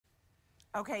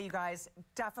Okay, you guys,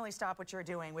 definitely stop what you're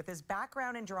doing. With his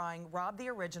background in drawing, Rob the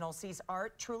Original sees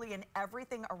art truly in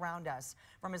everything around us.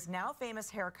 From his now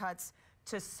famous haircuts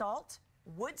to salt,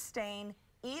 wood stain,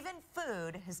 even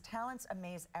food, his talents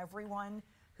amaze everyone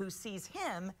who sees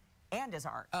him and his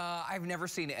art. I've never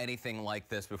seen anything like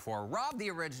this before. Rob the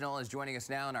Original is joining us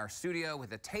now in our studio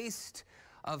with a taste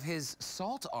of his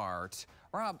salt art.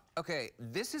 Rob, okay,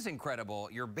 this is incredible.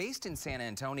 You're based in San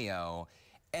Antonio,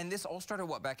 and this all started,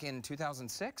 what, back in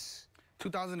 2006?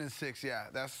 2006, yeah.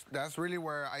 That's really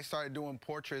where I started doing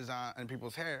portraits on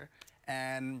people's hair.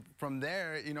 And from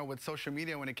there, you know, with social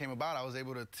media, when it came about, I was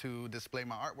able to display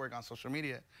my artwork on social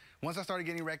media. Once I started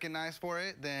getting recognized for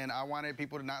it, then I wanted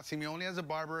people to not see me only as a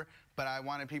barber, but I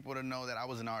wanted people to know that I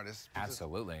was an artist.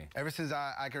 Absolutely. Ever since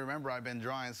I can remember, I've been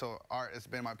drawing, so art has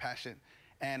been my passion.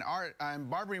 And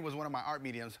barbering was one of my art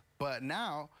mediums, but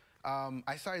now,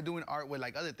 I started doing art with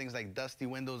like other things like dusty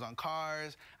windows on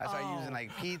cars. I started using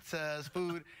like pizzas,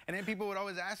 food. And then people would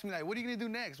always ask me like, what are you gonna do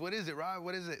next? What is it, Rob?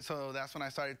 What is it? So that's when I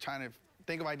started trying to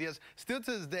think of ideas. Still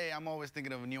to this day, I'm always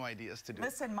thinking of new ideas to do.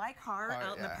 Listen, my car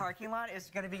out in the parking lot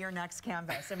is gonna be your next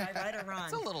canvas. Am I right or wrong?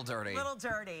 It's a little dirty. A little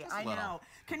dirty, I know.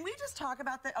 Can we just talk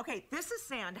about the, okay, this is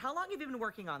sand. How long have you been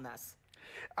working on this?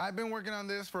 I've been working on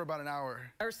this for about an hour.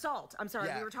 Or salt, I'm sorry,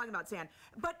 we were talking about sand.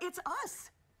 But it's us.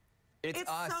 It's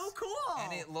us. So cool.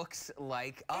 And it looks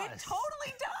like us. It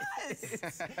totally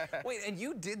does. Wait, and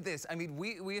you did this. I mean,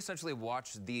 we essentially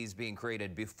watched these being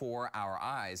created before our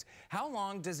eyes. How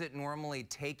long does it normally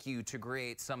take you to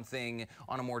create something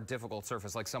on a more difficult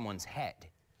surface, like someo's head?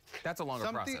 That's a longer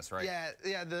process, right?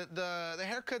 Yeah. The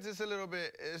haircuts is a little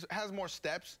bit, it has more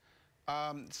steps.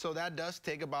 So that does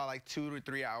take about like 2 to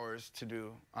 3 hours to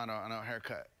do on a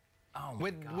haircut. Oh my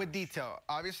gosh. With detail.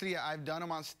 Obviously, I've done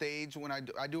them on stage when I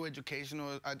do education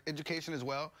as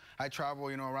well. I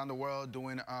travel, you know, around the world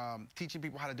doing teaching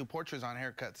people how to do portraits on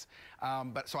haircuts.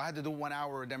 But so I had to do 1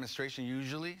 hour demonstration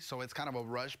usually, so it's kind of a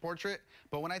rush portrait.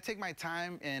 But when I take my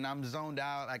time and I'm zoned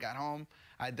out, like at home,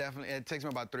 it takes me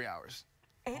about 3 hours.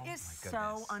 It is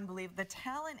so unbelievable. The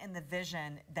talent and the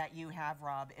vision that you have,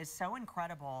 Rob, is so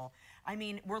incredible. I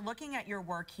mean, we're looking at your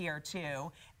work here too,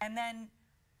 and then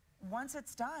once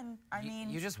it's done, I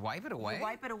mean, you just wipe it away. You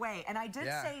wipe it away. And I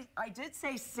did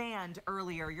say sand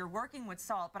earlier. You're working with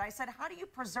salt, but I said, how do you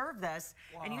preserve this?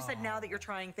 Whoa. And you said now that you're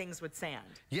trying things with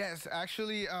sand. Yes,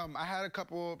 actually, I had a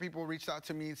couple people reached out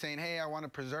to me saying, hey, I want to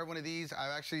preserve one of these.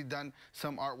 I've actually done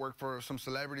some artwork for some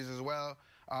celebrities as well,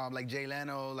 like Jay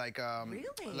Leno, like really?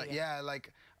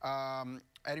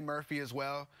 Eddie Murphy as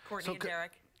well. Courtney and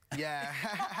Derrick. Yeah,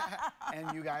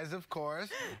 and you guys, of course.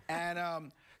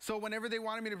 And so whenever they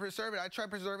wanted me to preserve it, I tried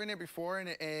preserving it before, and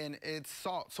it's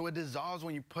salt, so it dissolves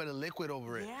when you put a liquid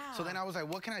over it. Yeah. So then I was like,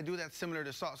 what can I do that's similar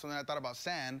to salt? So then I thought about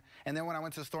sand, and then when I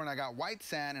went to the store and I got white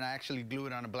sand and I actually glued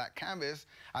it on a black canvas,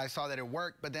 I saw that it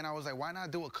worked, but then I was like, why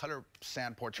not do a color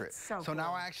sand portrait? So cool.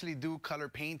 Now I actually do color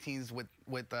paintings with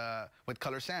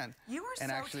color sand. You are so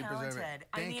talented.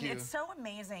 I mean, it's so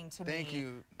amazing to me. Thank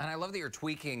you. And I love that you're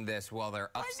tweaking this while they're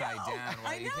upside down.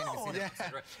 I know. You can't even see the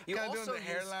upside down. You kind of also doing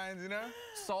the hairlines, you know?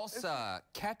 Salsa,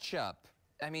 ketchup.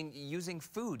 I mean, using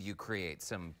food, you create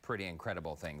some pretty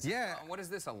incredible things. Yeah. What is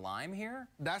this, a lime here?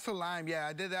 That's a lime, yeah.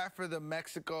 I did that for the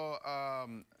Mexico,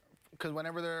 because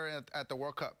whenever they're at the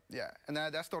World Cup, yeah. And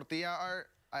that's tortilla art.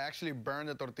 I actually burn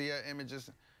the tortilla images.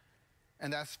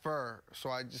 And that's fur,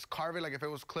 so I just carve it like if it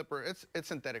was clipper. It's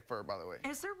synthetic fur, by the way.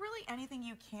 Is there really anything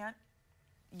you can't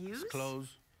use? It's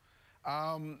clothes.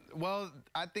 Well,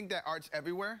 I think that art's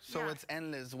everywhere, so it's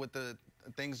endless with the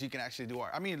things you can actually do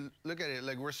art. I mean, look at it,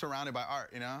 like we're surrounded by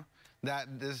art, you know?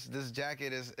 This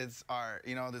jacket it's art,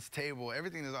 you know, this table,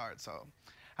 everything is art, so.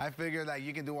 I figured that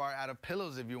you can do art out of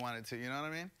pillows if you wanted to, you know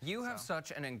what I mean? You have such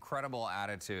an incredible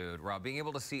attitude, Rob, being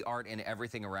able to see art in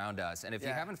everything around us. And if you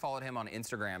haven't followed him on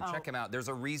Instagram, check him out. There's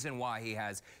a reason why he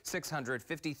has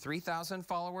 653,000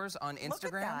 followers on Instagram.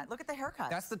 Look at that. Look at the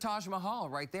haircut. That's the Taj Mahal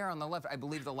right there on the left. I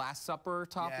believe the Last Supper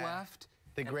top left.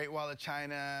 The Great Wall of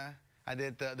China. I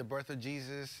did the Birth of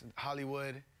Jesus,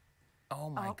 Hollywood. Oh,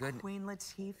 my goodness. Queen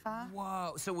Latifah.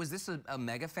 Whoa. So was this a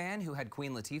mega fan who had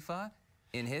Queen Latifah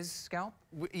in his scalp?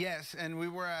 Yes, and we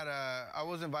were at I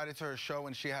was invited to her show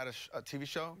when she had a TV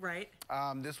show. Right.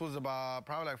 This was about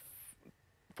probably like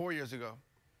 4 years ago.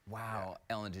 Wow.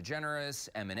 Yeah. Ellen DeGeneres,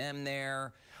 Eminem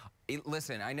there.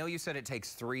 Listen, I know you said it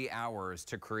takes 3 hours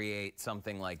to create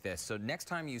something like this. So next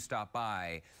time you stop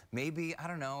by, maybe, I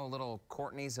don't know, a little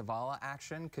Courtney Zavala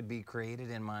action could be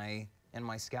created in my in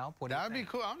my scalp? What do you That'd be think?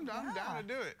 cool. I'm down to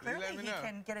do it. Clearly Let me know. he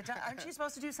can get it done. Aren't you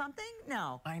supposed to do something?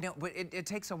 No. I know, but it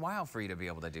takes a while for you to be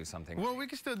able to do something. Well, we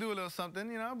can still do a little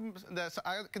something, you know.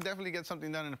 I could definitely get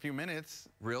something done in a few minutes.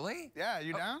 Really? Yeah,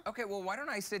 you down? Okay, well, why don't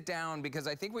I sit down, because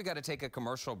I think we got to take a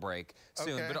commercial break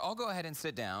soon. Okay. But I'll go ahead and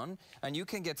sit down, and you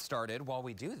can get started while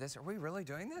we do this. Are we really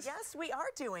doing this? Yes, we are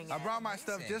doing it. I brought my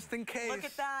stuff just in case. Look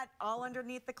at that, all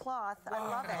underneath the cloth. I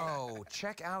love it. Oh,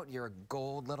 check out your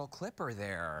gold little clipper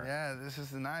there. Yeah, this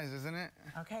is nice, isn't it?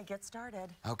 Okay, get started.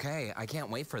 Okay, I can't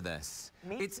wait for this.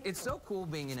 Me It's too. so cool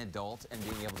being an adult and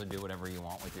being able to do whatever you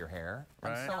want with your hair.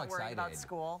 I'm Right. so Not excited. worried about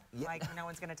school. Yeah. Like, no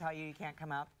one's going to tell you can't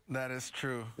come up. That is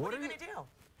true. What are you going to do?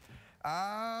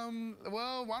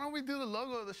 Well, why don't we do the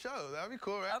logo of the show? That'd be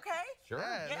cool, right? Okay. Sure.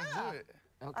 Yeah, let's Yeah. do it.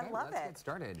 Okay, love let's it. get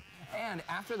started. And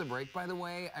after the break, by the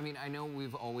way, I mean, I know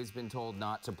we've always been told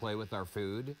not to play with our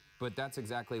food, but that's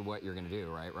exactly what you're going to do,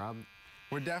 right, Rob?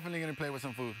 We're definitely going to play with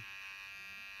some food.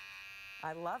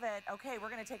 I love it. Okay, we're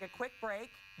going to take a quick break.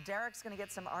 Derek's going to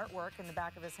get some artwork in the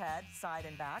back of his head, side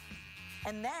and back.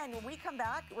 And then when we come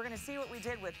back, we're going to see what we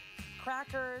did with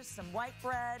crackers, some white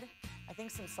bread, I think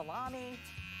some salami.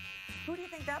 Who do you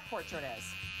think that portrait is?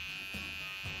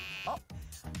 Oh,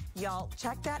 y'all,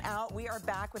 check that out. We are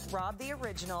back with Rob the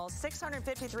Original,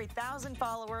 653,000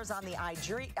 followers on the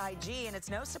IG, and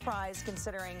it's no surprise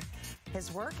considering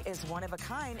his work is one of a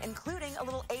kind, including a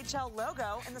little HL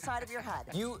logo in the side of your head.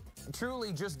 You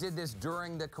truly just did this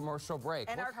during the commercial break.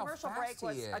 And Look our how commercial break fast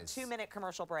was he a is. 2-minute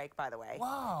commercial break, by the way.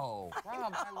 Wow,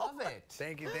 Rob, I love it.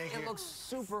 Thank you, thank you. It looks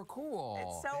super cool.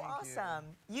 It's so awesome.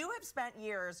 You have spent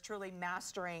years truly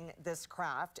mastering this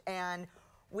craft, and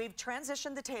we've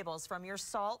transitioned the tables from your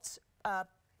salt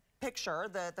picture,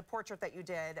 the portrait that you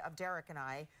did of Derrick and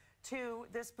I, to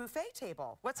this buffet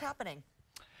table. What's happening?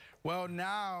 Well,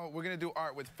 now we're going to do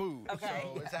art with food. Okay.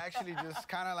 So it's actually just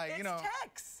kind of like, It's you know.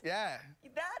 Tex. Yeah.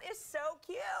 That is so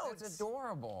cute. It's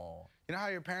adorable. You know how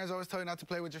your parents always tell you not to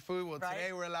play with your food? Well, Right.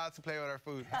 today we're allowed to play with our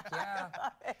food. Yeah.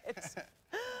 It's,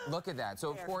 Look at that. So,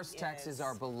 of There course, he Tex is is.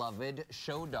 our beloved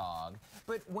show dog.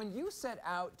 But when you set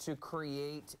out to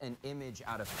create an image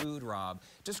out of food, Rob,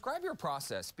 describe your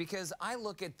process. Because I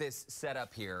look at this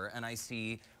setup here, and I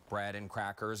see bread and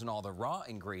crackers and all the raw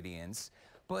ingredients,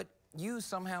 but you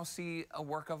somehow see a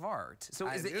work of art. So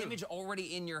I is the do. image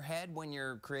already in your head when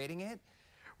you're creating it?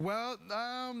 Well,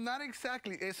 not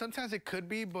exactly. Sometimes it could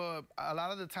be, but a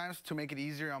lot of the times to make it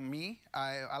easier on me,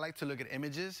 I like to look at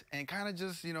images and kind of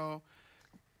just, you know,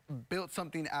 build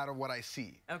something out of what I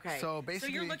see. okay. So basically.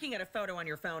 So you're looking at a photo on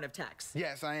your phone of Tex.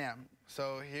 Yes, I am.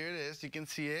 So here it is. You can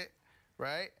see it,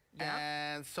 right? Yeah.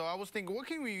 And so I was thinking, what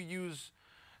can we use?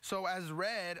 So as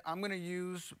red, I'm going to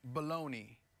use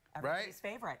bologna, Everybody's right?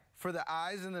 favorite. For the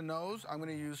eyes and the nose, I'm going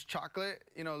to use chocolate,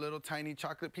 you know, little tiny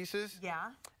chocolate pieces. Yeah.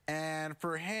 And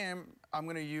for him, I'm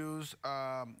going to use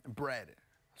bread.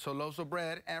 So loaves of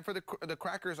bread. And for the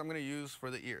crackers, I'm going to use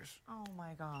for the ears. Oh,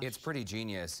 my gosh. It's pretty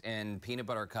genius. And peanut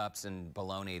butter cups and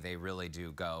bologna, they really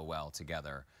do go well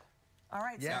together. All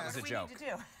right, Yeah. so That what was do a we joke. need to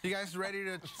do? You guys ready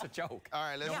to? It's a joke. All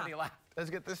right, let's, Yeah. let's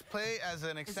get this plate as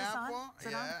an this example. on? Is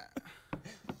it on? Yeah.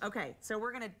 Okay, so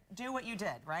we're going to do what you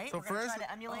did, right? So we're going to first- try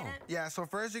to emulate it? Yeah, so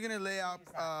first you're going to lay out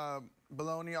Use that.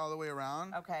 bologna all the way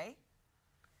around. Okay.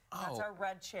 That's Oh. our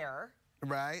red chair.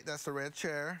 Right, that's the red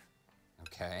chair.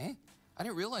 Okay. I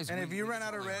didn't realize. And we- if you we run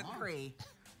out of totally red- are. Hungry.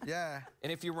 Yeah.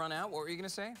 And if you run out, what were you going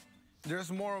to say?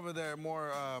 There's more over there,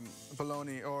 more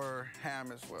bologna or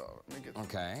ham as well. Let me get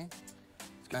Okay.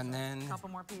 And then, Couple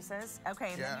more pieces.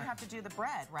 Okay, and then Yeah. you have to do the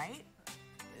bread, right?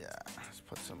 Yeah, let's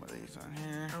put some of these on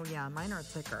here. Oh, yeah, mine are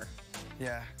thicker.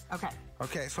 Yeah. Okay.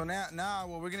 Okay, so now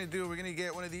what we're gonna do, we're gonna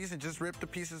get one of these and just rip the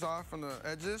pieces off from the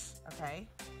edges, Okay.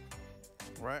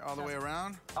 right, all the way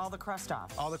around. All the crust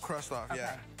off. All the crust off,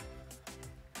 yeah.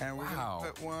 And we're Wow.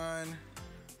 gonna put one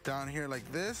down here like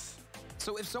this.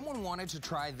 so if someone wanted to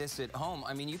try this at home,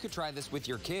 I mean, you could try this with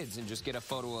your kids and just get a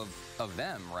photo of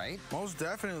them, right? Most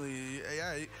definitely,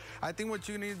 yeah. I think what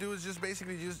you need to do is just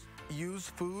basically just use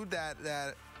food that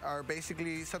are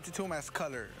basically substitute them as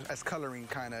coloring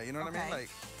kind of, you know what I mean? Okay. Like,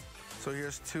 so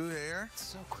here's two there.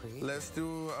 So creative. Let's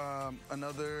do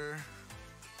another.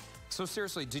 So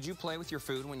seriously, did you play with your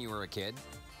food when you were a kid?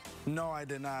 No, I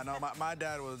did not. No, my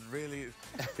dad would really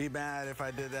be mad if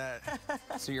I did that.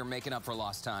 So you're making up for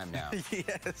lost time now.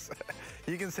 Yes,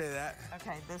 you can say that.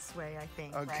 Okay, this way, I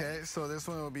think. Okay, Right? so this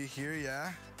one will be here,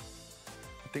 yeah.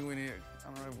 I think we need,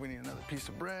 I don't know if we need another piece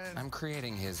of bread. I'm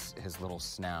creating his little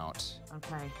snout.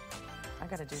 Okay. I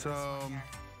got to do So, this one here.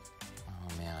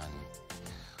 Oh, man.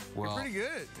 You're Well, pretty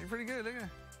good. You're pretty good. Look at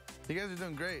you guys are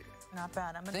doing great. Not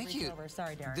bad. I'm going thank to reach you. over.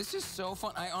 Sorry, Derek. This is so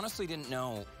fun. I honestly didn't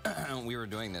know we were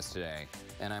doing this today.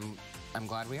 And I'm I'm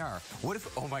glad we are. What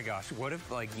if, oh my gosh, what if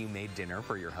like you made dinner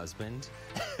for your husband?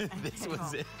 This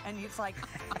was it. And it's like,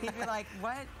 he'd be like,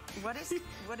 what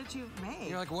did you make?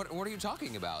 You're like, what are you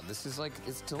talking about? This is like,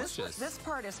 it's delicious. This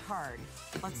part is hard.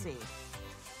 Let's see.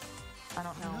 I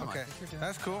don't know. Okay,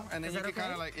 that's cool. And then you can okay?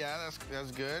 kind of like, yeah,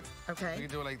 that's good. Okay. You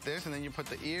can do it like this, and then you put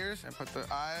the ears and put the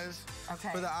eyes. Okay.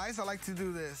 For the eyes, I like to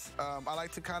do this. I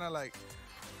like to kind of like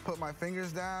put my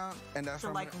fingers down, and that's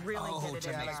So like really get it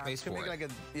to in make there. space to for make it. like a,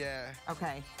 yeah.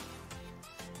 Okay.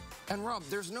 And Rob,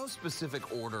 there's no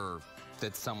specific order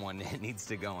that someone needs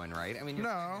to go in, right? I mean,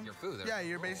 No. your food. Yeah,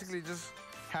 you're basically just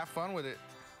have fun with it.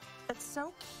 It's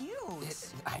so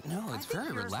cute. I know, it's very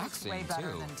yours looks relaxing way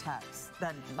better too.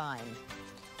 than mine.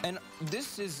 And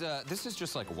this is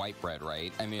just like white bread,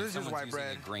 right? I mean, This if is someone's white using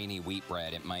bread. a grainy wheat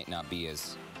bread, it might not be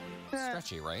as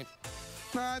stretchy, right?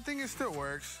 No, I think it still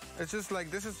works. It's just like,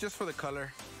 this is just for the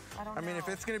color. I mean, if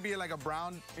it's gonna be like a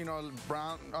brown,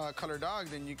 brown color dog,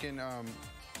 then you can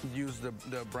use the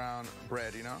brown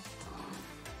bread,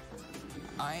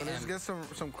 But let's get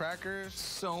some crackers.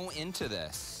 So into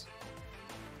this.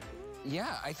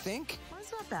 Yeah, I think,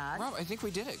 That's not bad. Rob, I think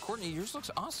we did it. Courtney, yours looks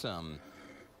awesome.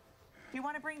 Do you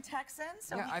want to bring Tex in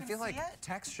so Yeah, he I can feel see like it?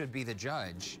 Tex should be the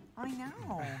judge. I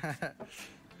know.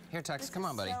 Here, Tex, come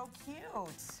on, buddy. So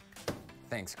cute.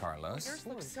 Thanks, Carlos. Yours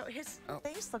looks so. His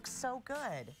face looks so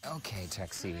good. Okay,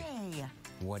 Texie. Hey.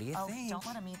 What do you Oh, think? don't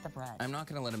let him eat the bread. I'm not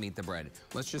going to let him eat the bread.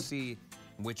 Let's just see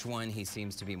which one he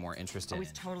seems to be more interested Oh, in.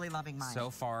 he's totally loving mine. So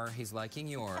far, he's liking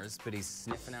yours, but he's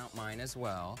sniffing out mine as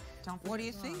well. What do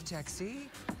you think, Texie?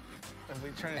 If we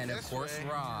turn it And of this course, way.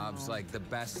 Rob's like the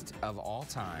best of all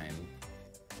time.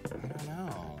 I don't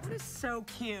know. That is so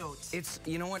cute. It's,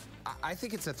 you know what? I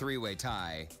think it's a three-way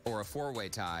tie or a four-way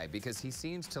tie because he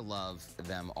seems to love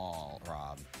them all,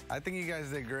 Rob. I think you guys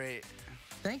did great.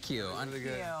 Thank you. Really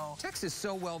good. Tex is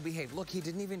so well behaved. Look, he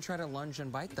didn't even try to lunge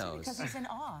and bite those. Because he's in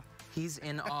awe. He's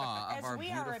in awe of our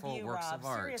beautiful works Rob, of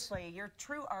art. seriously, you're a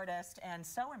true artist and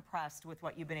so impressed with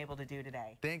what you've been able to do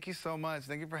today. Thank you so much.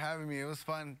 Thank you for having me. It was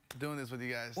fun doing this with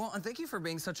you guys. Well, and thank you for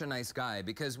being such a nice guy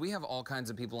because we have all kinds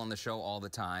of people on the show all the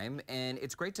time, and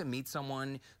it's great to meet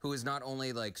someone who is not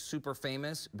only like super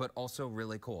famous, but also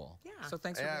really cool. Yeah. So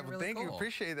thanks for being really thank cool. you.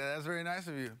 Appreciate that. That's very nice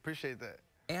of you. Appreciate that.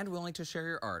 And willing to share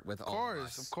your art with all of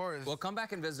us. Of course. Well, come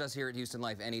back and visit us here at Houston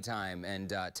Life anytime,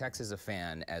 and Tex is a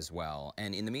fan as well.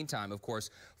 And in the meantime, of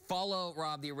course, follow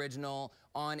Rob the Original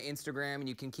on Instagram, and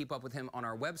you can keep up with him on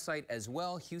our website as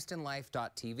well,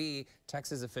 HoustonLife.tv.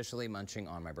 Tex is officially munching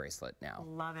on my bracelet now.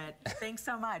 Love it. Thanks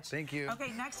so much. Thank you.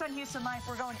 Okay, next on Houston Life,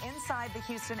 we're going inside the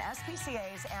Houston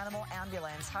SPCA's Animal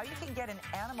Ambulance, how you can get an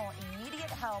animal immediate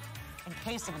help in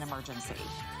case of an emergency.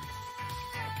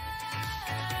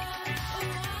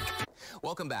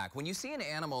 Welcome back. When you see an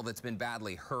animal that's been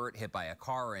badly hurt, hit by a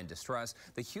car, or in distress,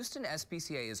 the Houston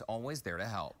SPCA is always there to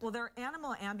help. Well, their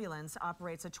animal ambulance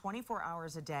operates 24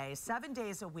 hours a day, 7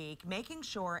 days a week, making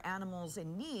sure animals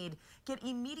in need get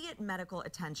immediate medical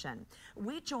attention.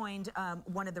 We joined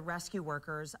one of the rescue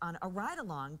workers on a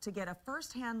ride-along to get a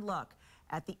first-hand look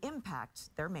at the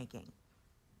impact they're making.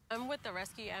 I'm with the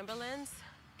rescue ambulance.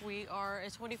 We are a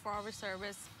 24-hour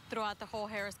service throughout the whole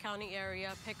Harris County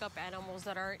area, pick up animals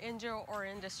that are injured or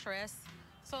in distress.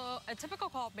 So a typical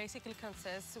call basically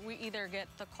consists, we either get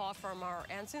the call from our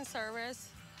answering service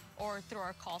or through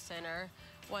our call center.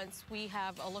 Once we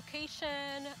have a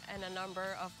location and a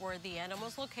number of where the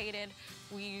animal's located,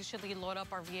 we usually load up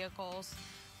our vehicles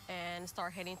and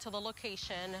start heading to the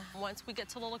location. Once we get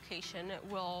to the location,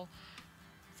 we'll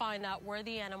find out where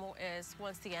the animal is.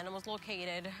 Once the animal's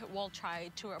located, we'll try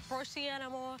to approach the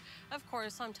animal. Of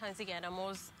course, sometimes the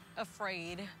animal's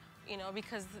afraid,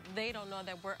 because they don't know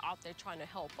that we're out there trying to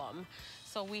help them.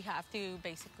 So we have to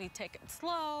basically take it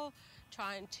slow,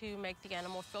 trying to make the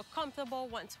animal feel comfortable.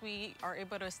 Once we are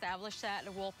able to establish that,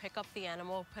 we'll pick up the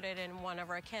animal, put it in one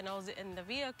of our kennels in the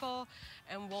vehicle,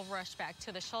 and we'll rush back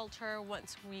to the shelter.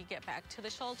 Once we get back to the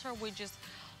shelter, we just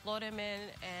load him in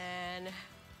and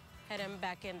head him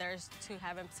back in there to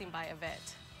have him seen by a vet.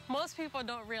 Most people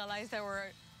don't realize that we're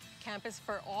campus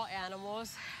for all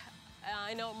animals.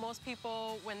 I know most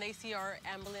people, when they see our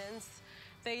ambulance,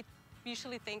 they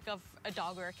usually think of a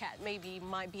dog or a cat maybe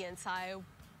might be inside,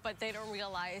 but they don't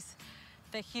realize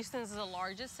that Houston is the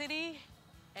largest city.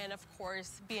 And of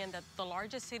course, being the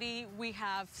largest city, we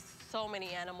have so many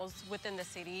animals within the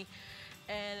city.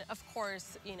 And of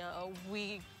course,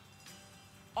 we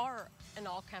are an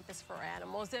all-campus for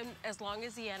animals, and as long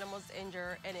as the animal's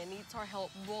injured and it needs our help,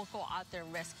 we'll go out there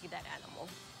and rescue that animal.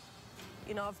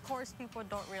 Of course, people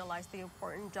don't realize the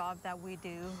important job that we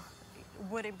do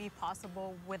wouldn't be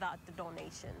possible without the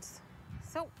donations.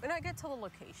 So when I get to the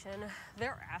location,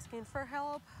 they're asking for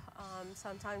help.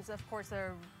 Sometimes, of course,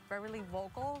 they're very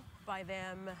vocal by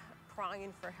them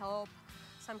crying for help.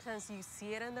 Sometimes you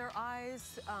see it in their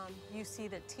eyes. You see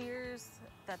the tears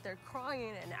that they're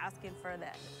crying and asking for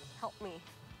that, help me.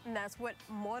 And that's what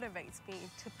motivates me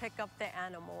to pick up the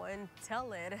animal and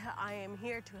tell it, I am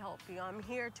here to help you. I'm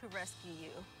here to rescue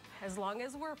you. As long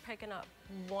as we're picking up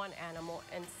one animal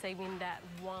and saving that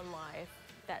one life,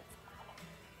 that's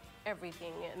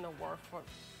everything in the world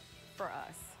for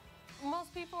us.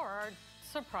 Most people are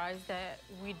surprised that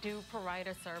we do provide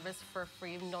a service for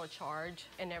free, no charge,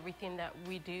 and everything that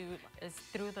we do is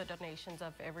through the donations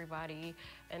of everybody,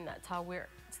 and that's how we're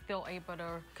still able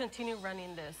to continue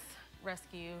running this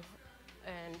rescue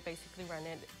and basically run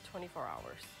it 24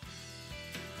 hours.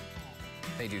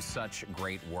 They do such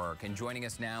great work. And joining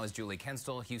us now is Julie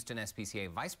Kenstel, Houston SPCA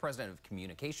Vice President of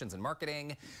Communications and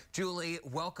Marketing. Julie,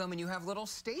 welcome, and you have little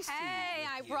Stacy. Hey,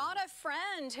 I brought a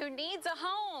friend who needs a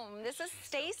home. This is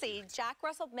Stacy, Jack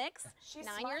Russell mix, She's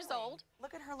 9 years smiling. old.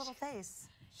 Look at her little face.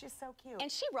 She's so cute.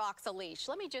 And she rocks a leash.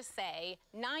 Let me just say,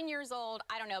 9 years old,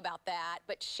 I don't know about that,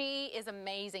 but she is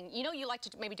amazing. You know, you like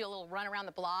to maybe do a little run around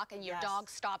the block and your dog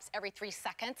stops every 3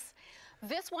 seconds.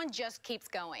 This one just keeps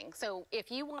going. So if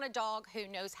you want a dog who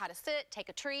knows how to sit, take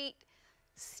a treat,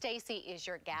 Stacy is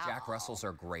your gal. Jack Russells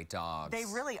are great dogs. They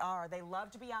really are. They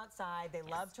love to be outside. They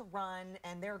love to run,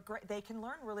 and they're great. They can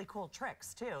learn really cool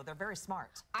tricks too. They're very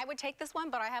smart. I would take this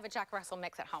one, but I have a Jack Russell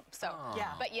mix at home. So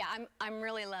Yeah. But yeah, I'm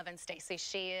really loving Stacy.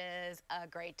 She is a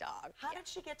great dog. How did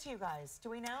she get to you guys? Do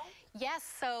we know? Yes,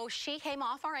 so she came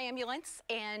off our ambulance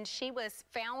and she was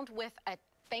found with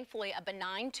thankfully a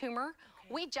benign tumor.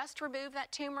 We just removed that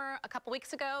tumor a couple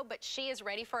weeks ago, but she is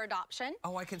ready for adoption.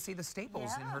 Oh, I can see the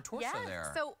staples in her torso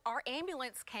there. So our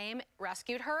ambulance came,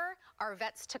 rescued her, our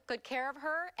vets took good care of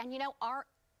her, and you know, our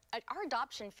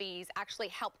adoption fees actually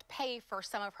helped pay for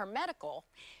some of her medical.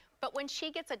 But when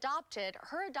she gets adopted,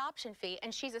 her adoption fee,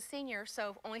 and she's a senior,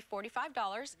 so only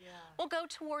 $45, will go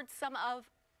towards some of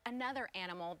another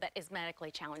animal that is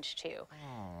medically challenged too.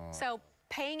 So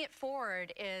paying it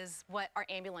forward is what our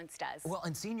ambulance does. Well,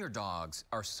 and senior dogs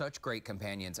are such great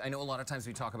companions. I know a lot of times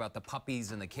we talk about the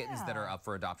puppies and the kittens that are up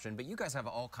for adoption, but you guys have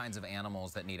all kinds of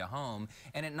animals that need a home.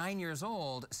 And at 9 years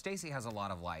old, Stacy has a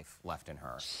lot of life left in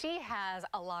her. She has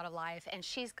a lot of life, and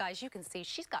guys, you can see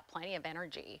she's got plenty of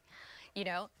energy. You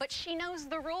know, but she knows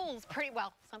the rules pretty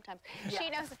well sometimes. She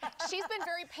knows. She's been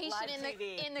very patient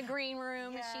in the green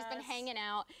room. She's been hanging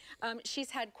out. She's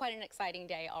had quite an exciting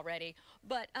day already.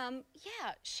 But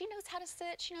yeah, she knows how to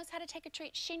sit. She knows how to take a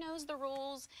treat. She knows the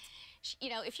rules. You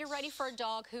know, if you're ready for a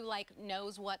dog who like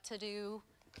knows what to do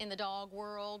in the dog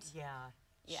world.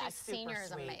 Yeah, senior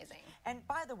is amazing. And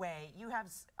by the way, you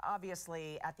have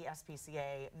obviously at the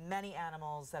SPCA many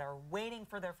animals that are waiting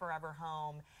for their forever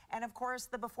home. And of course,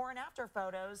 the before and after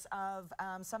photos of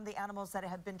some of the animals that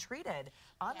have been treated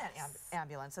on that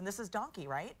ambulance. And this is Donkey,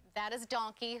 right? That is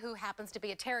Donkey, who happens to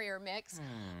be a terrier mix.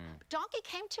 Donkey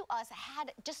came to us,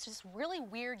 had just this really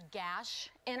weird gash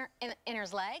in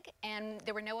his leg, and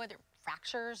there were no other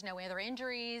fractures, no other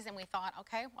injuries, and we thought,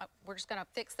 okay, well, we're just gonna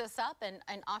fix this up and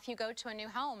off you go to a new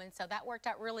home. And so that worked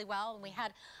out really well. And we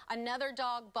had another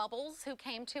dog, Bubbles, who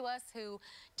came to us who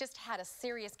just had a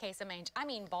serious case of mange. I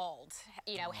mean bald,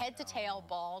 you know, head to tail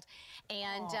bald.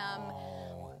 And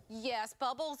yes,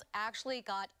 Bubbles actually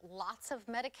got lots of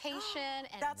medication.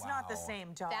 And That's not the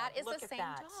same dog. that is Look the at same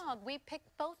that. dog. We picked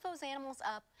both those animals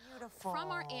up from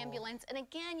our ambulance. And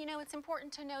again, you know, it's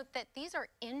important to note that these are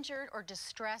injured or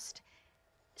distressed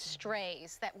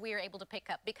strays that we are able to pick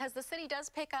up, because the city does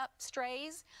pick up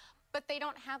strays, but they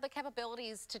don't have the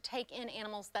capabilities to take in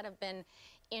animals that have been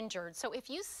injured. So if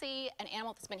you see an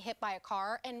animal that's been hit by a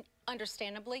car, and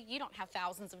understandably, you don't have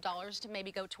thousands of dollars to maybe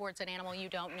go towards an animal you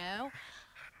don't know,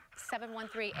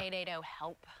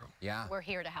 713-880-HELP. Yeah. We're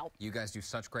here to help. You guys do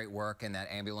such great work, and that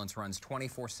ambulance runs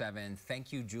 24/7.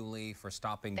 Thank you, Julie, for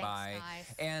stopping by.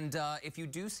 Guys. And if you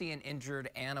do see an injured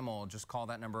animal, just call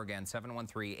that number again,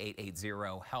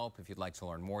 713-880-HELP. If you'd like to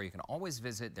learn more, you can always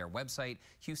visit their website,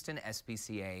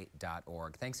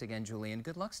 HoustonSPCA.org. Thanks again, Julie, and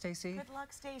good luck, Stacy. Good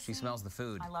luck, Stacy. She smells the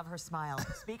food. I love her smile.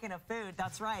 Speaking of food,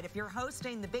 that's right. If you're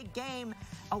hosting the big game,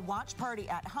 a watch party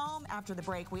at home, after the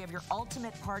break, we have your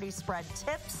ultimate party spread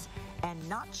tips and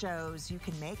nachos you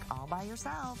can make all by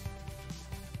yourself.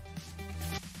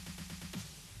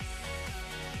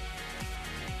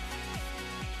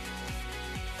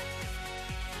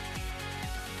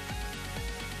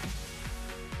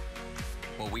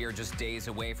 Well, we are just days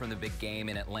away from the big game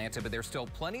in Atlanta, but there's still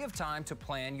plenty of time to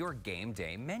plan your game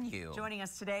day menu. Joining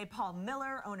us today, Paul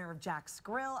Miller, owner of Jack's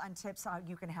Grill, on tips how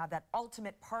you can have that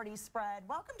ultimate party spread.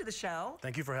 Welcome to the show.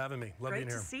 Thank you for having me. Love being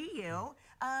here. Great to see you.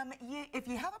 If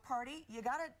you have a party, you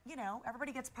gotta,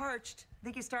 everybody gets parched. I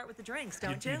think you start with the drinks,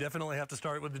 don't you? You definitely have to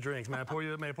start with the drinks. May I pour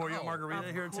you a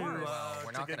margarita here too?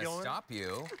 We're not going to stop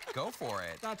you. Go for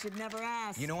it. Thought you'd never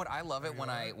ask. You know what? I love it when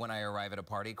I arrive at a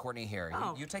party. Courtney, here,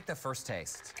 you take the first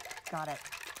taste. Got it.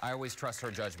 I always trust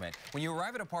her judgment. When you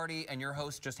arrive at a party and your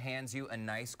host just hands you a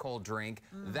nice cold drink,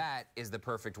 that is the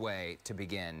perfect way to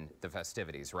begin the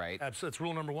festivities, right? Absolutely. It's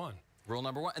rule number one. Rule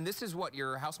number one. And this is what,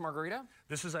 your house margarita?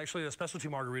 This is actually a specialty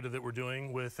margarita that we're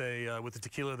doing with a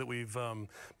tequila that we've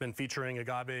been featuring,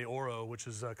 Agave Oro, which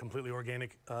is completely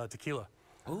organic tequila.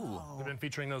 Ooh. We've been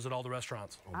featuring those at all the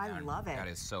restaurants. Oh, I love it. That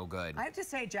is so good. I have to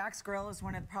say, Jack's Grill is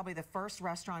one of probably the first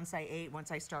restaurants I ate once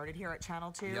I started here at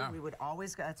Channel 2. Yeah. We would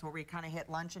always go, that's where we kind of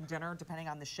hit lunch and dinner, depending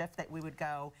on the shift that we would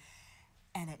go.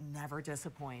 And it never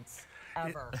disappoints,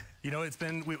 ever.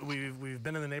 We've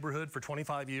been in the neighborhood for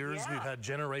 25 years. Yeah. We've had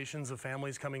generations of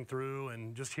families coming through,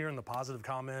 and just hearing the positive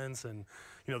comments and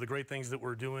the great things that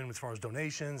we're doing as far as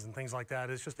donations and things like that.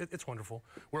 It's just it's wonderful.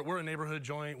 We're a neighborhood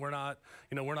joint. We're not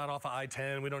off of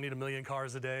I-10. We don't need a million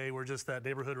cars a day. We're just that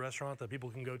neighborhood restaurant that people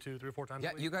can go to 3 or 4 times a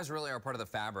week. You guys really are part of the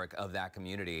fabric of that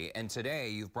community. And today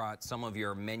you've brought some of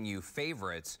your menu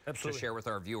favorites to share with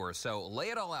our viewers. So lay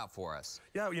it all out for us.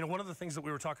 Yeah, one of the things that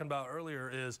we were talking about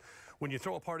earlier is when you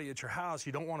throw a party at your house,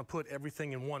 you don't want to put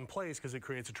everything in one place because it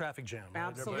creates a traffic jam. Right?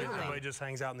 Absolutely. Everybody just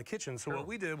hangs out in the kitchen. So what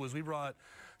we did was we brought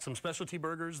some specialty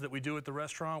burgers that we do at the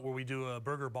restaurant, where we do a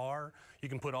burger bar. You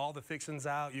can put all the fixings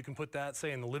out. You can put that,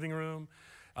 say, in the living room.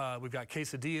 We've got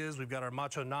quesadillas, we've got our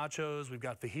macho nachos, we've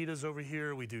got fajitas over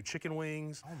here, we do chicken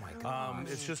wings. Oh my gosh.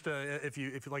 It's just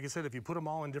like I said, if you put them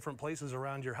all in different places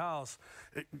around your house,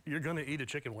 you're going to eat a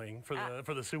chicken wing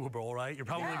for the Super Bowl, right? You're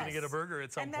probably going to get a burger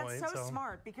at some point. And that's so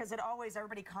smart, because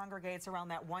everybody congregates around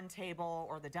that one table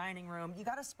or the dining room. You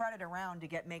got to spread it around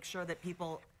to make sure that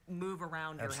people move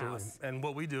around your house. And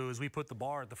what we do is we put the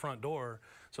bar at the front door,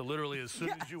 so literally as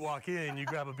soon as you walk in, you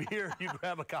grab a beer, you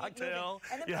grab a cocktail.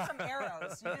 And then put some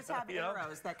arrows. You just have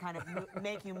arrows that kind of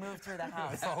make you move through the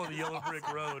house. Follow the yellow brick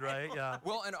road, right? Yeah.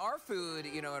 Well, and our food,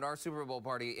 at our Super Bowl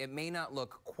party, it may not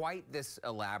look quite this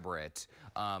elaborate.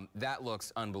 That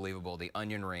looks unbelievable, the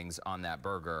onion rings on that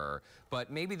burger. But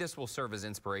maybe this will serve as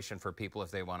inspiration for people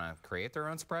if they want to create their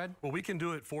own spread. Well, we can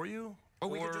do it for you. Oh,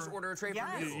 we could just order a tray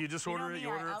from you? You just order it, you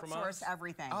order it from us.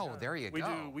 Everything. Oh, there you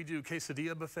go. We do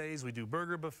quesadilla buffets, we do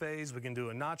burger buffets, we can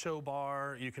do a nacho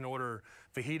bar, you can order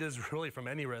fajitas really from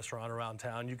any restaurant around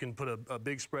town. You can put a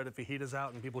big spread of fajitas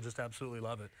out and people just absolutely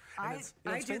love it. I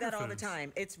do that all the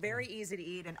time. It's very easy to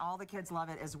eat and all the kids love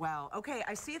it as well. Okay,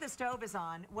 I see the stove is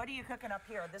on. What are you cooking up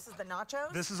here? This is the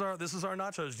nachos? This is our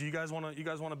nachos. Do you guys want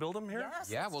to build them here?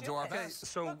 Yes. Yeah, we'll do our best.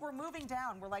 So look, we're moving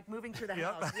down. We're like moving through the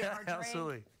house. We have our drink.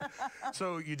 Absolutely.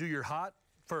 So you do your hot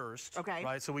first,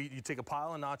 right? So you take a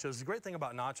pile of nachos. The great thing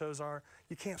about nachos are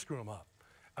you can't screw them up.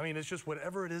 I mean, it's just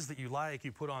whatever it is that you like,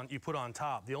 you put on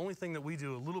top. The only thing that we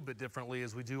do a little bit differently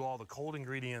is we do all the cold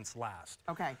ingredients last.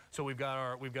 Okay. So we've got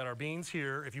our beans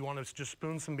here. If you want to just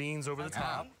spoon some beans over the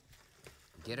top.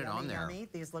 Get it on there. Yummy.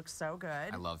 These look so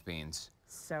good. I love beans.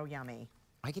 So yummy.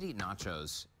 I could eat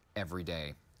nachos every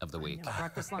day of the week.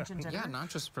 Breakfast, lunch, and dinner? Yeah, not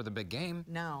just for the big game.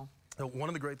 No. One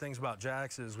of the great things about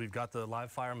Jack's is we've got the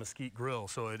live fire mesquite grill,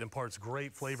 so it imparts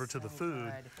great flavor to the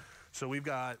food. Good. So we've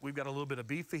got a little bit of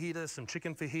beef fajita, some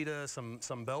chicken fajita,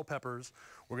 some bell peppers.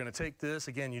 We're going to take this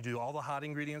again. You do all the hot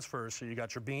ingredients first. So you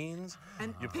got your beans.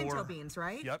 And you pinto beans,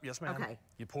 right? Yep, yes, ma'am. Okay.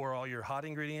 You pour all your hot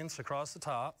ingredients across the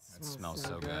top. That smells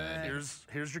so good.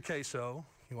 Here's your queso.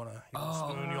 You want to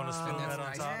spoon that on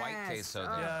nice top? White queso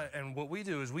there. Yeah, and what we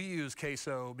do is we use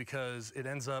queso because it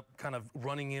ends up kind of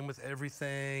running in with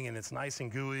everything, and it's nice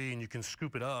and gooey, and you can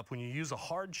scoop it up. When you use a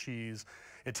hard cheese,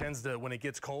 it tends to, when it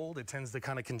gets cold, it tends to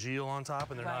kind of congeal on top,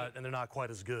 and they're not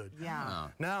quite as good. Yeah.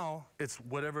 Now it's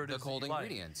whatever it is. The cold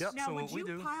ingredients. Yep. Now, so would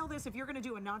you pile this, if you're going to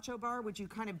do a nacho bar, would you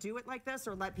kind of do it like this,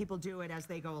 or let people do it as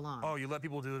they go along? Oh, you let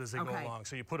people do it as they go along.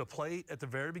 So you put a plate at the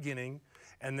very beginning,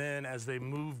 and then as they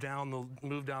move down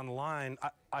the line,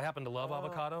 I happen to love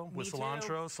avocado with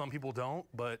cilantro. Some people don't,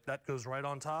 but that goes right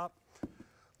on top.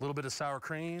 A little bit of sour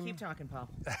cream. Keep talking, Paul.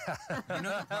 You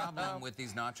know the problem with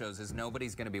these nachos is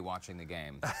nobody's going to be watching the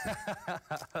game.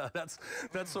 That's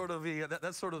sort of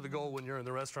the goal when you're in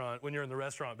the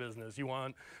restaurant business. You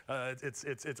want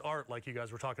it's art, like you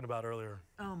guys were talking about earlier.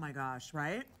 Oh my gosh,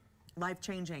 right?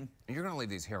 Life-changing. You're going to leave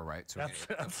these here, right? So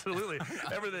Absolutely.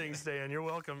 Everything's staying. You're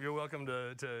welcome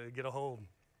to get a hold.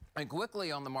 And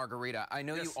quickly on the margarita, I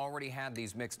know you already had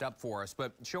these mixed up for us,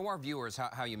 but show our viewers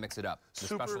how you mix it up. The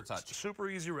special touch. Super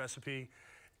easy recipe.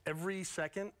 Every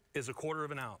second is a quarter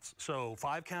of an ounce. So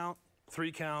 5 count,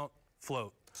 3 count,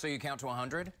 float. So you count to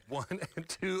 100? 1 and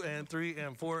 2 and 3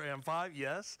 and 4 and 5,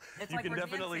 yes. It's you like can we're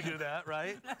definitely dancing. do that,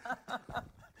 right?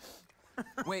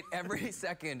 Wait, every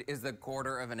second is the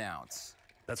quarter of an ounce.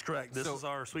 That's correct. This is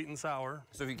our sweet and sour.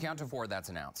 So if you count to 4, that's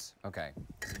an ounce. Okay.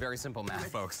 It's very simple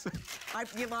math, folks.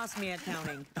 You lost me at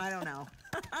counting. I don't know.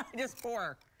 Just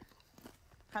 4.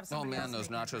 Have Oh somebody man, else those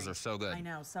make me nachos drink. are so good. I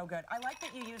know, so good. I like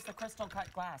that you use the crystal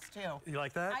cut glass too. You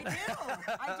like that?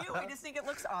 I do. I just think it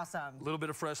looks awesome. A little bit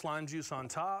of fresh lime juice on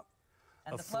top.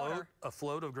 And the floater. A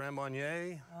float of Grand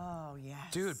Marnier. Oh, yes.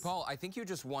 Dude, Paul, I think you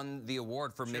just won the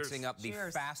award for mixing up the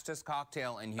fastest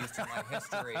cocktail in Houston Light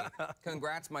history.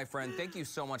 Congrats, my friend. Thank you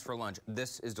so much for lunch.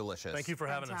 This is delicious. Thank you for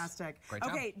having us. Fantastic. Great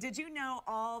job. Okay, did you know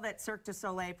all that Cirque du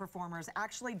Soleil performers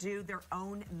actually do their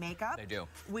own makeup? They do.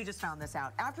 We just found this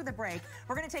out. After the break,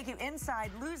 we're going to take you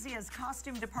inside Luzia's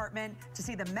costume department to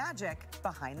see the magic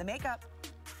behind the makeup.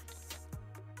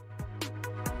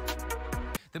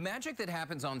 The magic that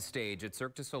happens on stage at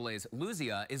Cirque du Soleil's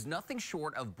Luzia is nothing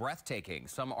short of breathtaking.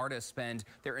 Some artists spend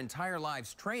their entire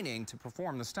lives training to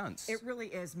perform the stunts. It really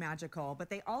is magical, but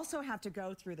they also have to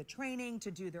go through the training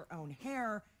to do their own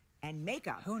hair and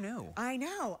makeup. Who knew? I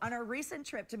know. On our recent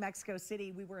trip to Mexico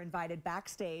City, we were invited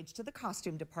backstage to the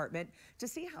costume department to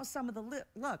see how some of the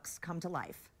looks come to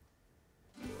life.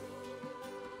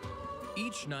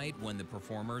 Each night when the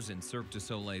performers in Cirque du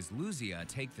Soleil's Luzia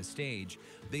take the stage,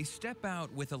 they step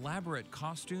out with elaborate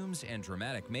costumes and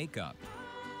dramatic makeup.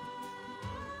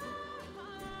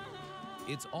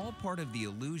 It's all part of the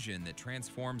illusion that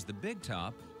transforms the big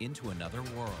top into another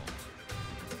world.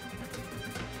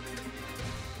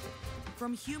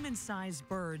 From human-sized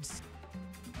birds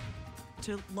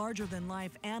to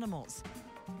larger-than-life animals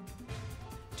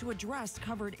to a dress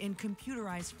covered in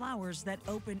computerized flowers that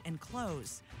open and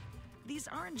close. These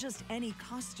aren't just any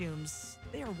costumes,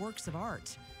 they are works of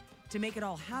art. To make it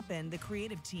all happen, the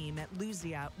creative team at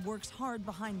Luzia works hard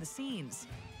behind the scenes.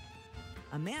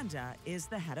 Amanda is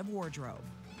the head of wardrobe.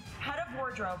 Head of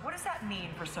wardrobe, what does that mean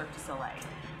for Cirque du Soleil?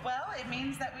 Well, it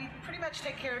means that we pretty much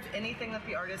take care of anything that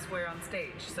the artists wear on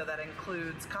stage. So that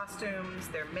includes costumes,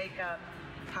 their makeup,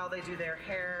 how they do their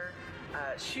hair,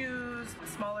 shoes,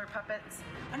 smaller puppets.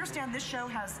 Understand this show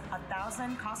has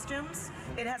 1,000 costumes.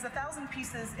 It has 1,000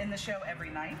 pieces in the show every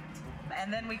night.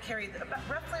 And then we carry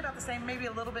roughly about the same, maybe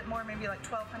a little bit more, maybe like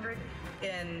 1,200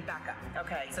 in backup.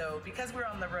 Okay. So because we're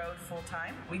on the road full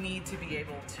time, we need to be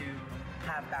able to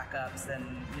have backups, and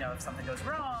if something goes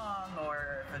wrong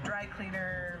or if a dry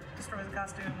cleaner destroys a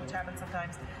costume, which happens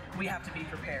sometimes, we have to be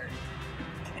prepared.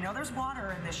 I know there's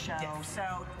water in this show,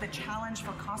 so the challenge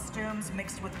for costumes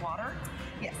mixed with water?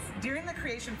 Yes. During the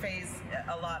creation phase,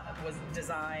 a lot was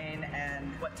design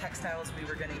and what textiles we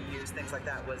were going to use, things like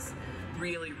that was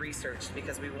really researched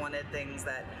because we wanted things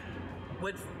that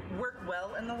would work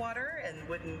well in the water and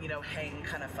wouldn't, hang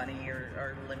kind of funny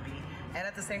or limpy. And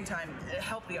at the same time,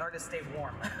 help the artists stay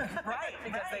warm. Right,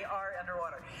 because they are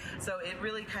underwater. So it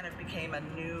really kind of became a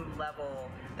new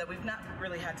level that we've not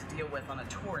really had to deal with on a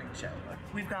touring show.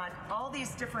 We've got all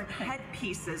these different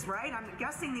headpieces, right? I'm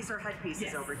guessing these are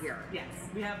headpieces over here. Yes.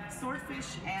 We have swordfish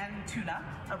and tuna.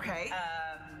 Okay.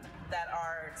 That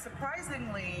are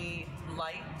surprisingly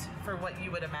light for what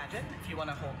you would imagine if you want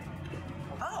to hold it.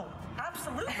 Oh,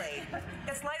 absolutely.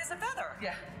 It's light as a feather.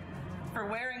 Yeah. For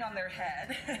wearing on their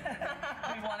head,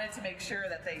 we wanted to make sure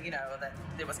that they, that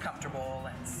it was comfortable.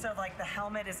 And so like the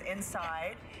helmet is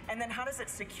inside, and then how does it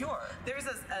secure? There's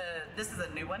this is a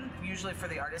new one. Usually for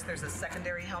the artist, there's a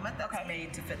secondary helmet that's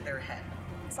made to fit their head.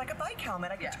 It's like a bike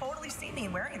helmet. I can totally see me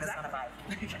wearing this on a bike.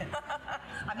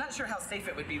 I'm not sure how safe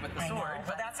it would be with the sword.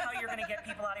 But that's how you're going to get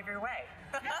people out of your way.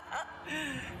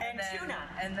 And then, tuna.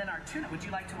 And then our tuna. Would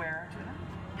you like to wear our tuna?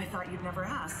 I thought you'd never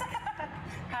ask.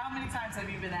 How many times have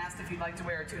you been asked if you'd like to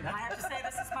wear a tuna? I have to say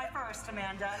this is my first,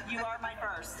 Amanda. You are my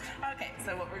first. Okay,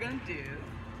 so what we're going to do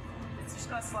is just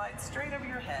going to slide straight over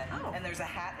your head. Oh. And there's a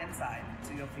hat inside,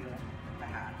 so you'll feel the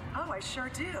hat. Oh, I sure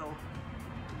do.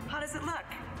 How does it look?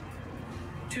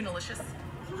 Tunalicious.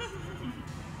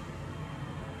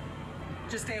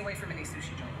 Just stay away from any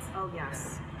sushi joints. Oh,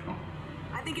 yes.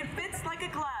 I think it fits like a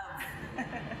glove.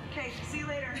 Okay, see you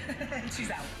later.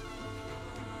 She's out.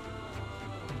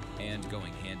 And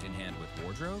going hand in hand with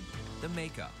wardrobe, the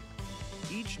makeup.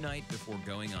 Each night before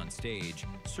going on stage,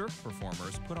 Cirque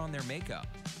performers put on their makeup.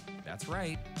 That's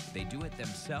right, they do it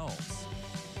themselves.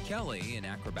 Kelly, an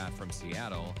acrobat from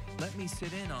Seattle, let me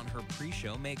sit in on her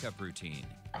pre-show makeup routine.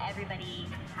 Everybody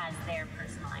has their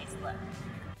personalized look.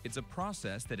 It's a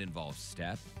process that involves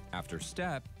step after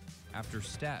step after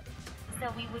step.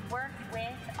 So we would work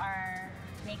with our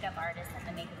makeup artists and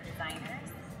the makeup designers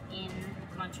in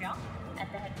Montreal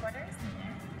at the headquarters,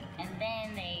 and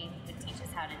then they would teach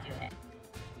us how to do it.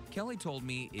 Kelly told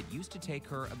me it used to take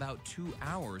her about 2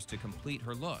 hours to complete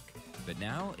her look, but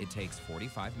now it takes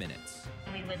 45 minutes.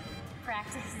 We would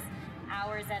practice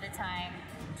hours at a time,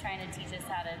 trying to teach us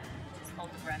how to just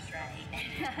hold the brush right.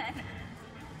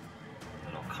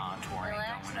 Little contouring Well,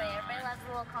 actually, going on. everybody loves a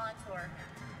little contour.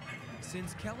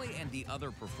 Since Kelly and the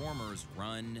other performers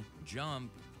run,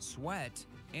 jump, sweat,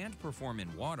 and perform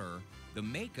in water, the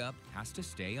makeup has to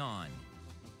stay on.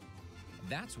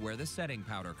 That's where the setting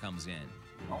powder comes in.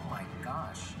 Oh my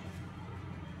gosh.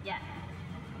 Yeah.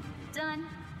 Done.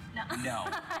 No. No.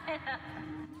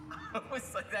 I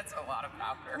was like, that's a lot of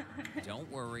powder. Don't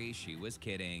worry, she was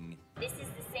kidding. This is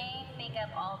the same makeup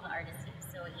all the artists use,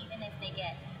 so even if they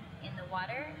get in the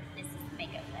water, this is the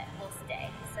makeup that will stay.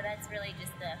 So that's really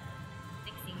just the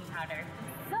fixing powder.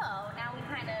 So now we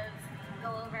kind of go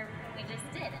over everything we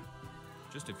just did.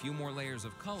 Just a few more layers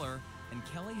of color, and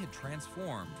Kelly had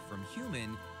transformed from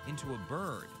human into a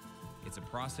bird. It's a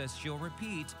process she'll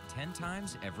repeat 10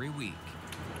 times every week.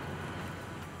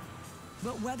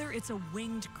 But whether it's a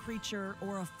winged creature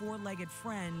or a four-legged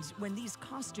friend, when these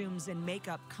costumes and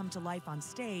makeup come to life on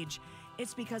stage,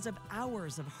 it's because of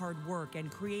hours of hard work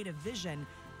and creative vision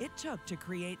it took to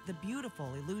create the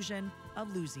beautiful illusion of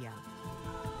Luzia.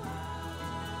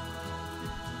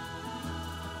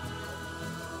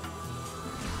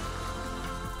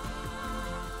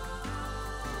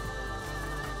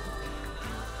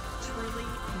 Truly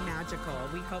magical.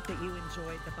 We hope that you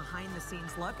enjoyed the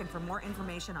behind-the-scenes look. And for more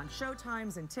information on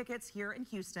showtimes and tickets here in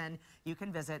Houston, you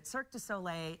can visit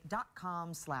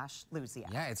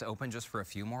cirquedusoleil.com/Luzia. Yeah, it's open just for a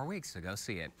few more weeks, so go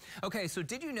see it. Okay, so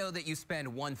did you know that you spend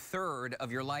 1/3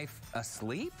 of your life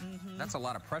asleep? That's a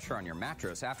lot of pressure on your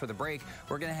mattress. After the break,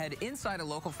 we're going to head inside a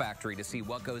local factory to see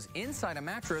what goes inside a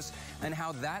mattress and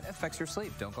how that affects your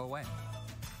sleep. Don't go away.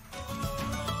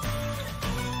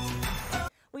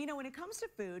 Well, you know, when it comes to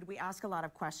food, we ask a lot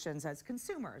of questions as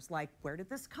consumers, like where did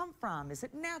this come from? Is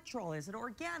it natural? Is it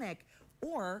organic?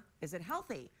 Or is it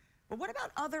healthy? But what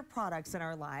about other products in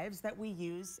our lives that we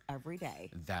use every day?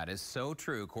 That is so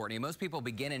true, Courtney. Most people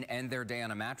begin and end their day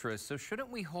on a mattress, so shouldn't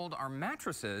we hold our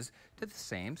mattresses to the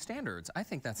same standards? I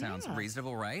think that sounds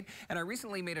reasonable, right? And I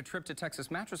recently made a trip to Texas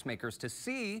mattress makers to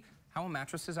see how a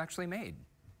mattress is actually made.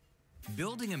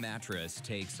 Building a mattress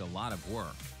takes a lot of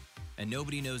work, and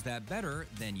nobody knows that better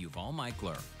than Yuval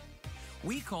Michler.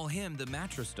 We call him the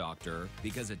mattress doctor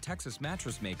because at Texas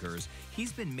Mattress Makers,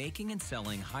 he's been making and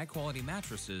selling high-quality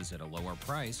mattresses at a lower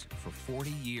price for 40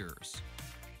 years.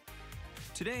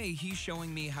 Today, he's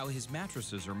showing me how his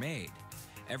mattresses are made.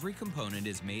 Every component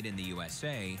is made in the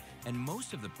USA, and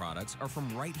most of the products are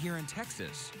from right here in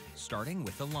Texas, starting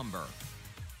with the lumber.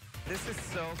 This is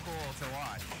so cool to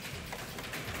watch.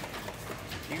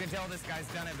 You can tell this guy's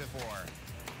done it before.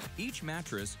 Each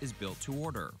mattress is built to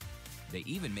order. They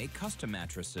even make custom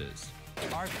mattresses.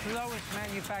 Our slowest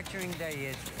manufacturing day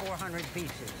is 400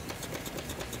 pieces.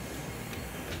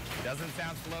 Doesn't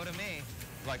sound slow to me.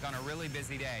 Like on a really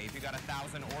busy day, if you got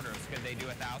 1,000 orders, could they do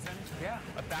 1,000? Yeah.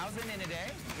 1,000 in a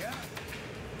day? Yeah.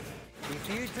 If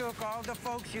you took all the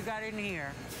folks you got in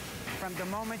here, from the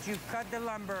moment you cut the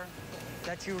lumber,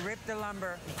 that you rip the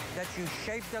lumber, that you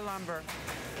shape the lumber,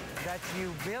 that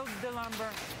you build the lumber,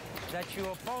 that you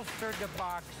upholstered the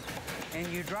box, and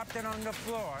you dropped it on the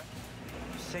floor,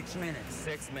 6 minutes.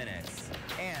 6 minutes.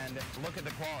 And look at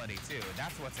the quality, too.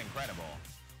 That's what's incredible.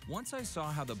 Once I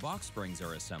saw how the box springs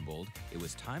are assembled, it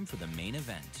was time for the main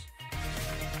event.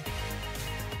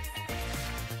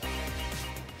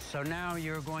 So now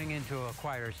you're going into a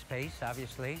quieter space,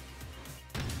 obviously.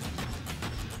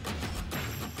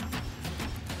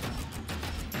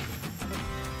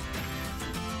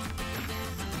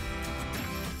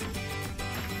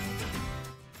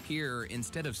 Here,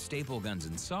 instead of staple guns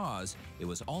and saws, it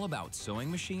was all about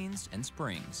sewing machines and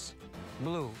springs.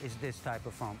 Blue is this type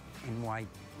of foam, and white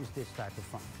is this type of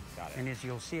foam. Got it. And as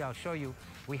you'll see, I'll show you,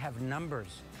 we have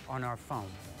numbers on our foam.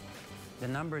 The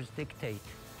numbers dictate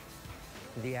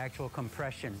the actual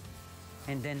compression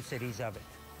and densities of it.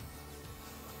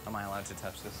 Am I allowed to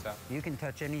touch this stuff? You can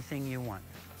touch anything you want.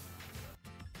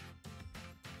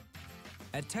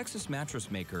 At Texas Mattress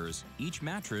Makers, each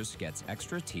mattress gets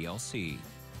extra TLC.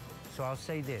 So I'll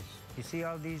say this, you see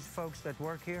all these folks that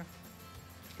work here?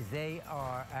 They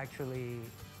are actually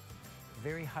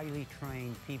very highly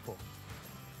trained people.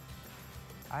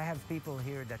 I have people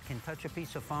here that can touch a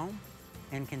piece of foam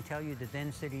and can tell you the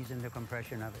densities and the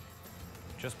compression of it.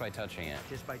 Just by touching it?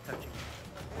 Just by touching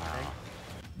it. Wow. Okay?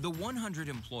 The 100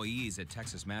 employees at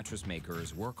Texas Mattress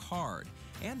Makers work hard,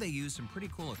 and they use some pretty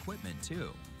cool equipment, too.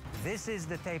 This is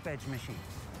the tape edge machine.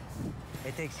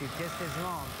 It takes you just as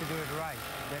long to do it right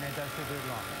than it does to do it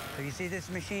wrong. So you see this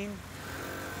machine?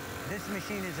 This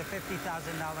machine is a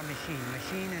 $50,000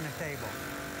 machine and a table.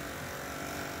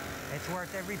 It's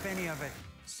worth every penny of it.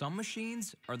 Some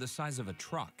machines are the size of a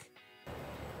truck.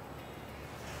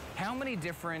 How many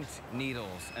different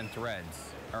needles and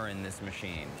threads are in this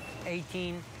machine?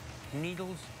 18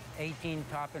 needles, 18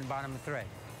 top and bottom thread.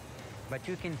 But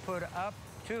you can put up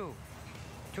to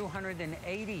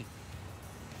 280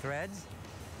 threads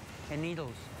and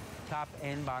needles, top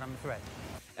and bottom thread.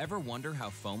 Ever wonder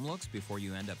how foam looks before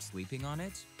you end up sleeping on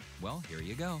it? Well, here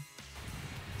you go.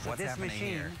 So What's this happening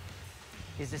machine here?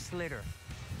 is a slitter.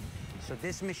 So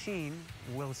this machine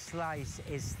will slice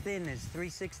as thin as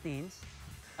 3/16.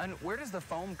 And where does the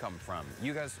foam come from?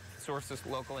 You guys source this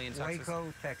locally in Texas?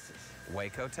 Waco, Texas.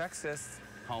 Waco, Texas.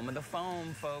 Home of the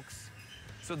foam, folks.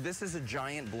 So this is a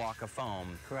giant block of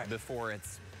foam. Correct. Before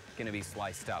it's going to be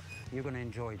sliced up. You're going to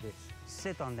enjoy this.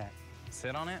 Sit on that.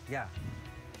 Sit on it? Yeah.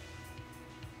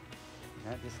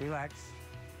 Yeah, just relax.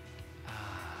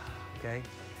 Okay.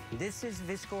 This is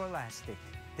viscoelastic.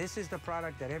 This is the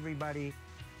product that everybody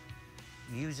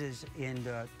uses in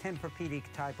the Tempur-Pedic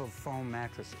type of foam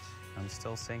mattresses. I'm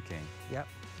still sinking. Yep.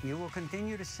 You will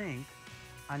continue to sink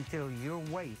until your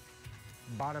weight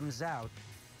bottoms out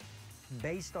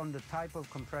based on the type of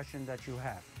compression that you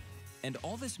have. And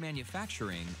all this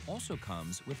manufacturing also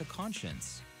comes with a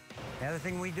conscience. The other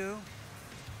thing we do,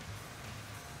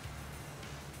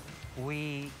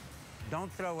 we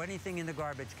don't throw anything in the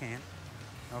garbage can.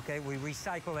 Okay, we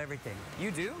recycle everything. You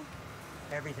do?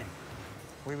 Everything.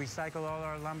 We recycle all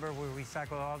our lumber, we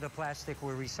recycle all the plastic,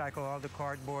 we recycle all the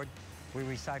cardboard, we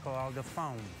recycle all the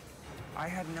foam. I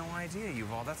had no idea,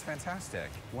 Yuval. That's fantastic.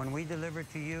 When we deliver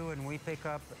to you and we pick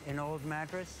up an old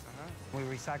mattress, we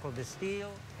recycle the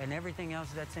steel and everything else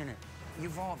that's in it.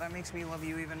 Yuval, that makes me love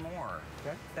you even more.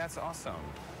 Okay. That's awesome.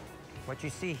 What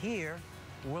you see here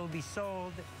will be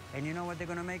sold, and you know what they're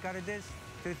going to make out of this?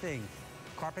 Two things: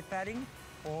 carpet padding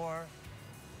or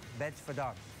beds for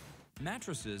dogs.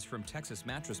 Mattresses from Texas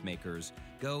Mattress Makers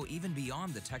go even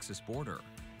beyond the Texas border.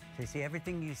 So you see,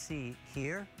 everything you see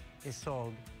here is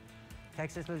sold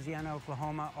Texas, Louisiana,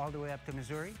 Oklahoma, all the way up to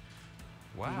Missouri.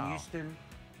 Wow. In Houston,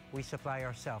 we supply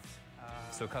ourselves.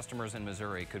 So customers in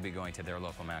Missouri could be going to their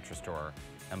local mattress store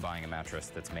and buying a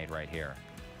mattress that's made right here.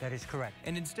 That is correct.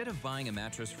 And instead of buying a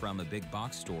mattress from a big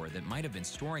box store that might have been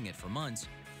storing it for months,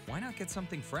 why not get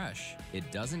something fresh?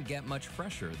 It doesn't get much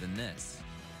fresher than this.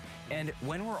 And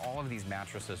when were all of these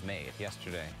mattresses made?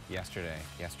 Yesterday, yesterday,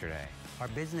 yesterday. Our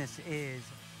business is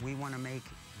we want to make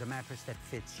the mattress that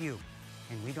fits you,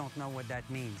 and we don't know what that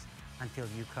means until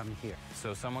you come here.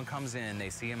 So someone comes in, they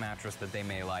see a mattress that they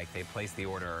may like, they place the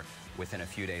order, within a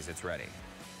few days it's ready.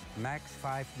 Max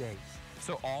 5 days.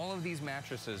 So all of these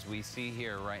mattresses we see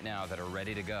here right now that are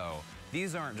ready to go,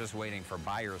 these aren't just waiting for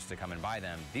buyers to come and buy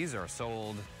them. These are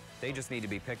sold. They just need to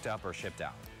be picked up or shipped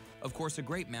out. Of course, a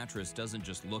great mattress doesn't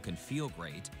just look and feel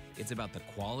great. It's about the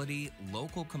quality,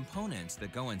 local components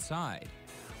that go inside.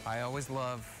 I always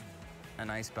love a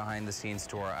nice behind-the-scenes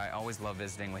tour. I always love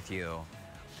visiting with you.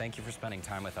 Thank you for spending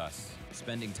time with us.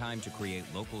 Spending time to create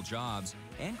local jobs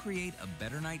and create a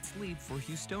better night's sleep for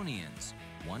Houstonians,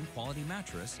 one quality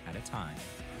mattress at a time.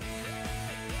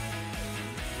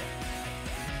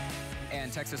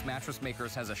 And Texas Mattress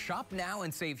Makers has a shop now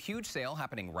and save huge sale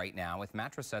happening right now with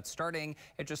mattress sets starting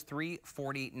at just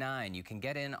 $349. You can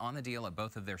get in on the deal at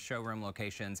both of their showroom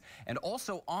locations and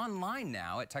also online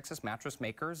now at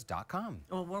texasmattressmakers.com.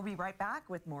 Well, we'll be right back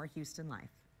with more Houston Life.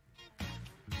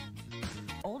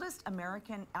 Oldest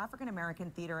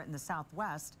African-American theater in the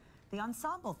Southwest, the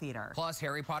Ensemble Theater. Plus,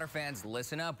 Harry Potter fans,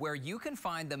 listen up, where you can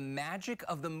find the magic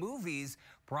of the movies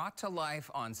brought to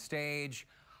life on stage.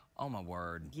 Oh, my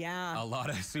word. Yeah. A lot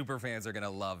of super fans are going to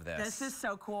love this. This is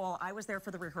so cool. I was there for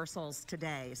the rehearsals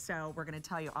today, so we're going to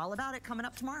tell you all about it coming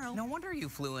up tomorrow. No wonder you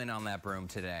flew in on that broom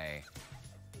today.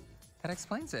 That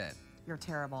explains it. You're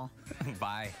terrible.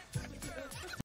 Bye.